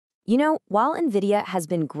You know, while Nvidia has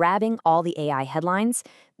been grabbing all the AI headlines,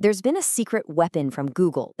 there's been a secret weapon from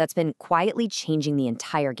Google that's been quietly changing the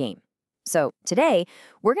entire game. So today,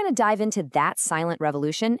 we're going to dive into that silent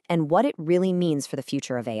revolution and what it really means for the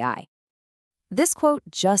future of AI. This quote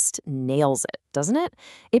just nails it, doesn't it?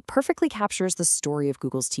 It perfectly captures the story of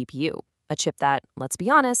Google's TPU, a chip that, let's be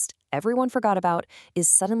honest, everyone forgot about, is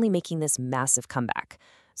suddenly making this massive comeback.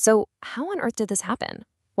 So how on earth did this happen?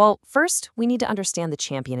 Well, first, we need to understand the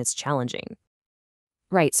champion it's challenging.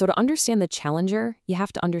 Right, so to understand the challenger, you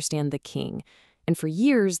have to understand the king. And for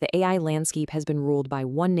years, the AI landscape has been ruled by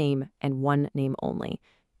one name and one name only: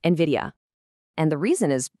 Nvidia. And the reason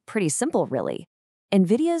is pretty simple, really.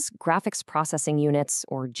 Nvidia's graphics processing units,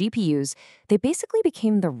 or GPUs, they basically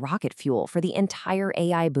became the rocket fuel for the entire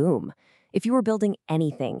AI boom. If you were building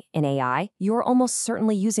anything in AI, you were almost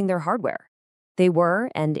certainly using their hardware. They were,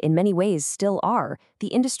 and in many ways still are, the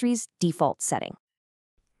industry's default setting.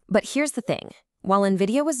 But here's the thing. While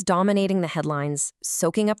Nvidia was dominating the headlines,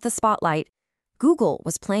 soaking up the spotlight, Google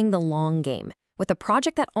was playing the long game with a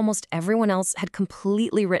project that almost everyone else had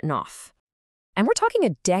completely written off. And we're talking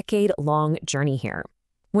a decade-long journey here.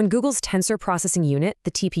 When Google's Tensor processing unit,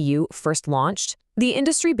 the TPU, first launched, the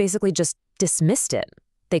industry basically just dismissed it.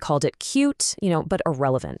 They called it cute, but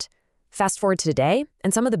irrelevant. Fast forward to today,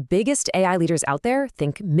 and some of the biggest AI leaders out there,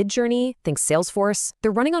 think Midjourney, think Salesforce,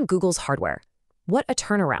 they're running on Google's hardware. What a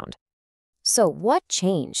turnaround. So what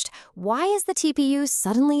changed? Why is the TPU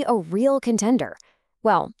suddenly a real contender?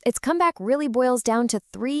 Well, its comeback really boils down to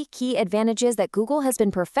three key advantages that Google has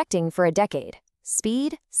been perfecting for a decade: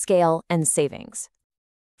 speed, scale, and savings.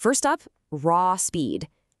 First up, raw speed.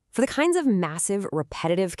 For the kinds of massive,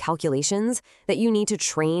 repetitive calculations that you need to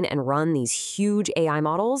train and run these huge AI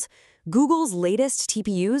models, Google's latest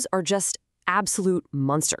TPUs are just absolute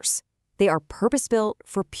monsters. They are purpose-built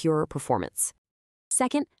for pure performance.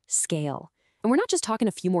 Second, scale. And we're not just talking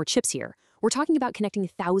a few more chips here. We're talking about connecting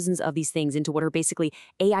thousands of these things into what are basically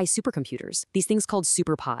AI supercomputers, these things called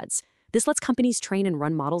superpods. This lets companies train and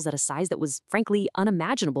run models at a size that was, frankly,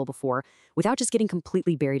 unimaginable before, without just getting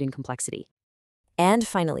completely buried in complexity. And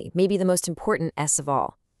finally, maybe the most important S of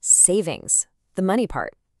all, savings, the money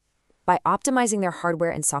part. By optimizing their hardware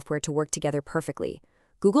and software to work together perfectly,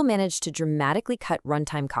 Google managed to dramatically cut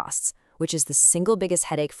runtime costs, which is the single biggest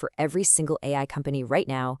headache for every single AI company right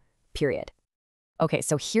now, period. Okay,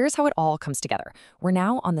 so here's how it all comes together. We're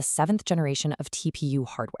now on the 7th generation of TPU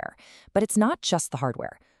hardware, but it's not just the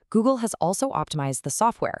hardware. Google has also optimized the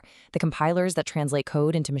software, the compilers that translate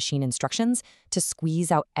code into machine instructions, to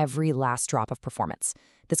squeeze out every last drop of performance.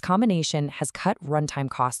 This combination has cut runtime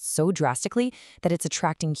costs so drastically that it's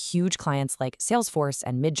attracting huge clients like Salesforce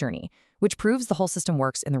and Midjourney, which proves the whole system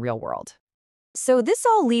works in the real world. So this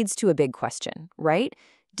all leads to a big question, right?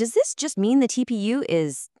 Does this just mean the TPU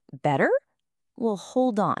is better? Well,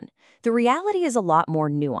 hold on. The reality is a lot more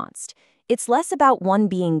nuanced. It's less about one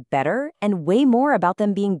being better and way more about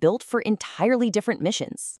them being built for entirely different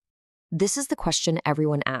missions. This is the question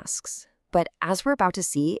everyone asks. But as we're about to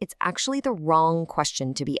see, it's actually the wrong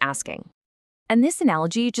question to be asking. And this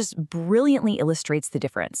analogy just brilliantly illustrates the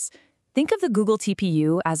difference. Think of the Google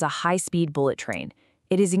TPU as a high-speed bullet train.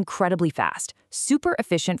 It is incredibly fast, super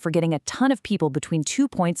efficient for getting a ton of people between 2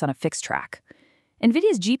 points on a fixed track.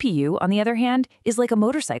 NVIDIA's GPU, on the other hand, is like a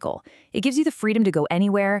motorcycle. It gives you the freedom to go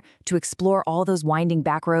anywhere, to explore all those winding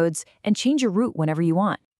back roads, and change your route whenever you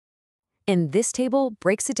want. And this table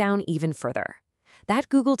breaks it down even further. That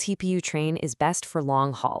Google TPU train is best for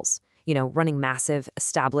long hauls, running massive,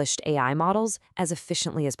 established AI models as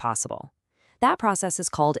efficiently as possible. That process is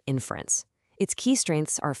called inference. Its key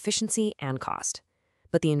strengths are efficiency and cost.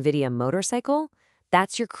 But the NVIDIA motorcycle,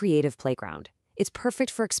 that's your creative playground. It's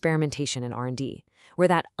perfect for experimentation and R&D, where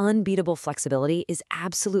that unbeatable flexibility is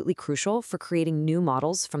absolutely crucial for creating new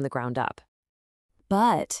models from the ground up.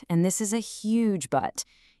 But, and this is a huge but,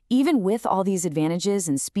 even with all these advantages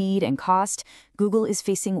in speed and cost, Google is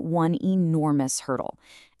facing one enormous hurdle.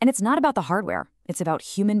 And it's not about the hardware, it's about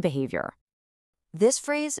human behavior. This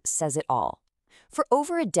phrase says it all. For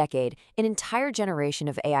over a decade, an entire generation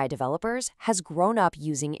of AI developers has grown up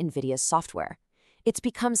using NVIDIA's software. It's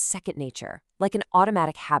become second nature, like an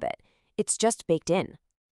automatic habit. It's just baked in.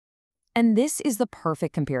 And this is the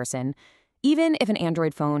perfect comparison. Even if an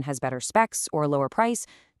Android phone has better specs or a lower price,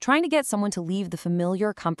 trying to get someone to leave the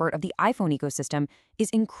familiar comfort of the iPhone ecosystem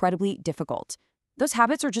is incredibly difficult. Those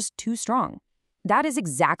habits are just too strong. That is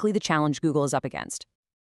exactly the challenge Google is up against.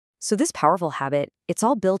 So this powerful habit, it's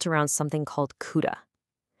all built around something called CUDA.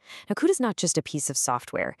 Now, CUDA is not just a piece of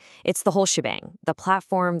software. It's the whole shebang, the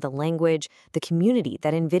platform, the language, the community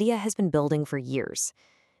that NVIDIA has been building for years.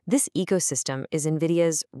 This ecosystem is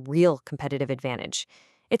NVIDIA's real competitive advantage.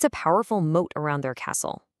 It's a powerful moat around their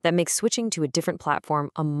castle that makes switching to a different platform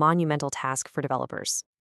a monumental task for developers.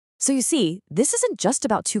 So you see, this isn't just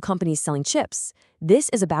about two companies selling chips. This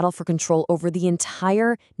is a battle for control over the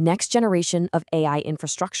entire next generation of AI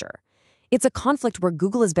infrastructure. It's a conflict where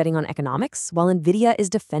Google is betting on economics, while NVIDIA is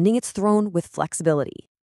defending its throne with flexibility.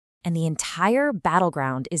 And the entire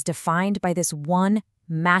battleground is defined by this one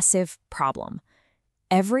massive problem.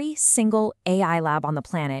 Every single AI lab on the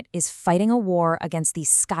planet is fighting a war against the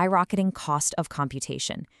skyrocketing cost of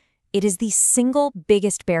computation. It is the single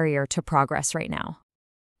biggest barrier to progress right now.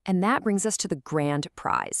 And that brings us to the grand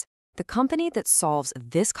prize. The company that solves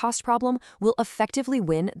this cost problem will effectively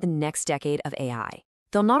win the next decade of AI.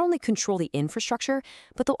 They'll not only control the infrastructure,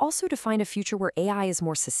 but they'll also define a future where AI is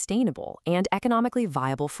more sustainable and economically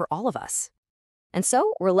viable for all of us. And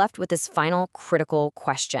so we're left with this final critical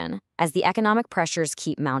question. As the economic pressures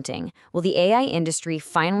keep mounting, will the AI industry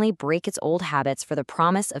finally break its old habits for the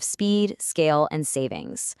promise of speed, scale, and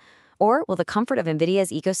savings? Or will the comfort of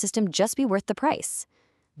NVIDIA's ecosystem just be worth the price?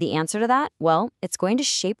 The answer to that? Well, it's going to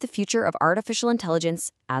shape the future of artificial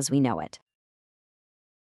intelligence as we know it.